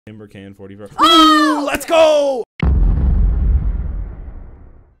Timber can 44. Oh, let's go!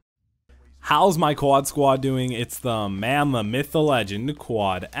 How's my quad squad doing? It's the man, the myth, the legend,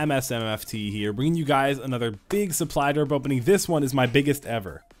 quad MSMFT here, bringing you guys another big supply drop opening. This one is my biggest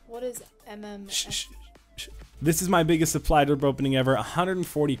ever. What is MMFT? This is my biggest supply drop opening ever.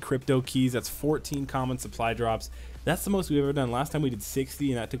 140 crypto keys. That's 14 common supply drops. That's the most we've ever done. Last time we did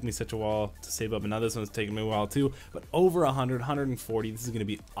 60, and that took me such a while to save up. And now this one's taking me a while too. But over 100, 140. This is going to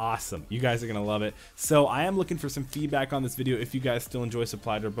be awesome. You guys are going to love it. So I am looking for some feedback on this video if you guys still enjoy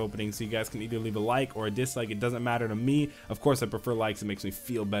supply drop openings. So you guys can either leave a like or a dislike. It doesn't matter to me. Of course, I prefer likes. It makes me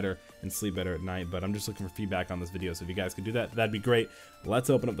feel better and sleep better at night. But I'm just looking for feedback on this video. So if you guys could do that, that'd be great.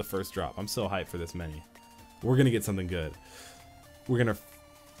 Let's open up the first drop. I'm so hyped for this many. We're going to get something good. We're going to...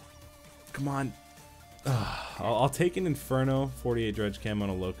 Come on. I'll take an Inferno 48 Dredge camo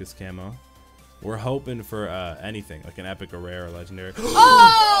and a Locust camo. We're hoping for anything, like an epic, a rare, or legendary.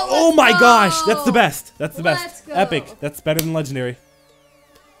 Oh my gosh, that's the best. That's the best. Epic. That's better than legendary.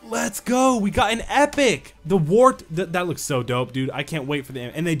 Let's go. We got an epic. The wart, that looks so dope, dude. I can't wait for the,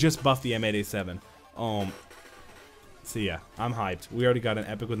 and they just buffed the M8A7. So yeah, I'm hyped. We already got an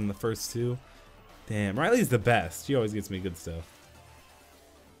epic within the first two. Damn, Riley's the best. She always gets me good stuff.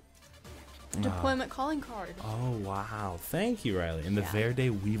 Deployment calling card. Oh wow, thank you, Riley. And the Verde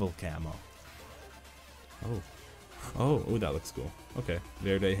Weevil camo. Oh, that looks cool. Okay,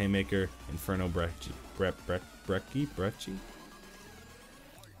 Verde Haymaker, Inferno Brecci,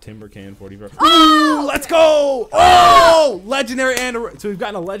 Timber Can 44. Oh, let's go! Oh, legendary and so we've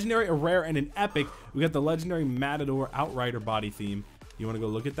gotten a legendary, a rare, and an epic. We got the legendary Matador Outrider body theme. You want to go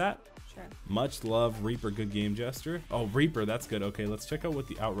look at that? Sure. Much love, Reaper. Good game gesture. Oh, Reaper, that's good. Okay, let's check out what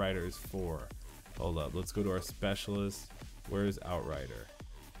the Outrider is for. Hold up, let's go to our specialist. Where's Outrider?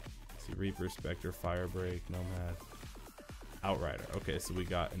 See, Reaper, Spectre, Firebreak, Nomad, Outrider. Okay, so we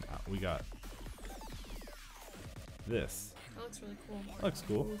got this. That looks really cool. That looks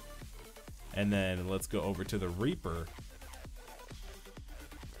cool. And then let's go over to the Reaper.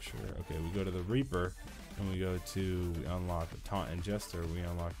 Sure. Okay, we go to the Reaper. And we unlock the Taunt and Jester, we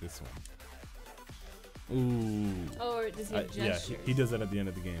unlock this one. Ooh. Oh, or does he have gestures? Yeah, he does that at the end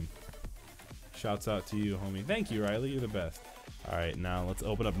of the game. Shouts out to you, homie. Thank you, Riley. You're the best. All right, now let's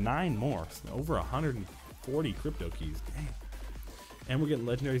open up 9 more. Over 140 crypto keys. Dang. And we're getting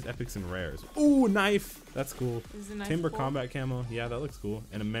legendaries, epics, and rares. Ooh, knife. That's cool. Is the knife Timber cool? Combat camo. Yeah, that looks cool.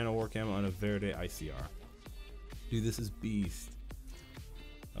 And a Mana War camo and a Verde ICR. Dude, this is beast.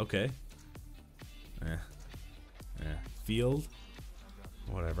 Okay. Field,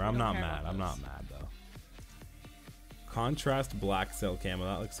 whatever. I'm not mad. I'm not mad though. Contrast black cell camo.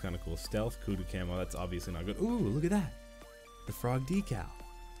 That looks kind of cool. Stealth Kudu camo. That's obviously not good. Ooh, look at that. The frog decal.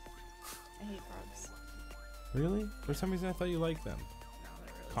 I hate frogs. Really? For some reason I thought you liked them. No,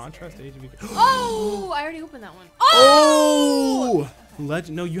 they're really Contrast scary. Age of Oh! I already opened that one. Oh!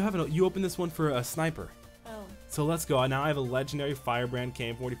 Legend. No, you haven't. You opened this one for a sniper. So let's go. Now I have a legendary Firebrand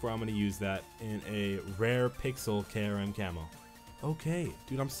KM44. I'm going to use that in a rare Pixel KRM camo. Okay.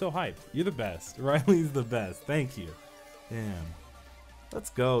 Dude, I'm so hyped. You're the best. Riley's the best. Thank you. Damn. Let's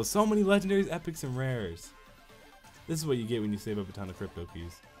go. So many legendaries, epics, and rares. This is what you get when you save up a ton of crypto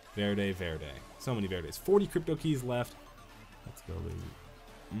keys. Verde. So many Verdes. 40 crypto keys left. Let's go,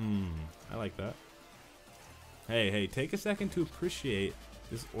 baby. I like that. Hey, take a second to appreciate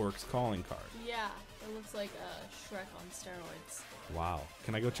this Orc's calling card. Yeah. It looks like Shrek on steroids. Wow.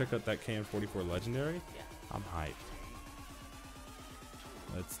 Can I go check out that KM44 legendary? Yeah. I'm hyped.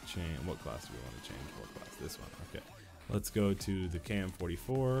 Let's change. What class do we want to change? What class? This one. Okay. Let's go to the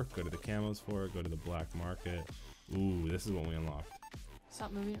KM44. Go to the camos for it. Go to the black market. Ooh, this is what we unlocked.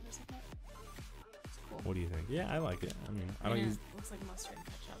 Stop moving it for a second. It's cool. What do you think? Yeah, I like it. I mean, I don't use. Looks like mustard and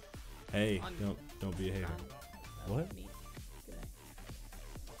ketchup. Hey, don't be a hater. What? Meat.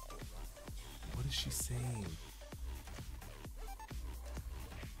 What is she saying?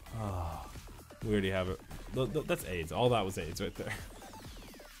 Oh, we already have it. That's AIDS. All that was AIDS right there.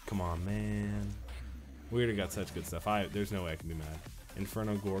 Come on, man. We already got such good stuff. There's no way I can be mad.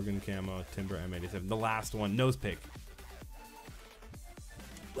 Inferno Gorgon camo, Timber M87. The last one, nose pick.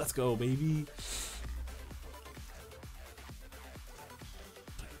 Let's go, baby.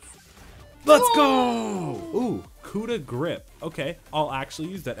 Let's go! Ooh, Kuda grip. Okay, I'll actually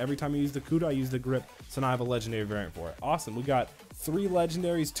use that. Every time I use the Kuda, I use the grip. So now I have a legendary variant for it. Awesome. We got 3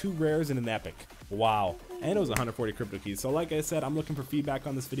 legendaries, 2 rares, and an epic. Wow. And it was 140 crypto keys. So like I said, I'm looking for feedback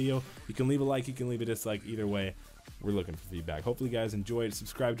on this video. You can leave a like, you can leave a dislike. Either way, we're looking for feedback. Hopefully you guys enjoyed.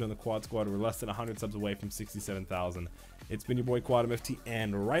 Subscribe, join the Quad Squad. We're less than 100 subs away from 67,000. It's been your boy Quad MFT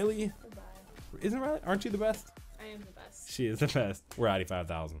and Riley. Goodbye. Isn't Riley? Aren't you the best? I am the best. She is the best. We're at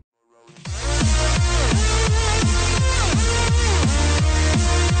 5,000.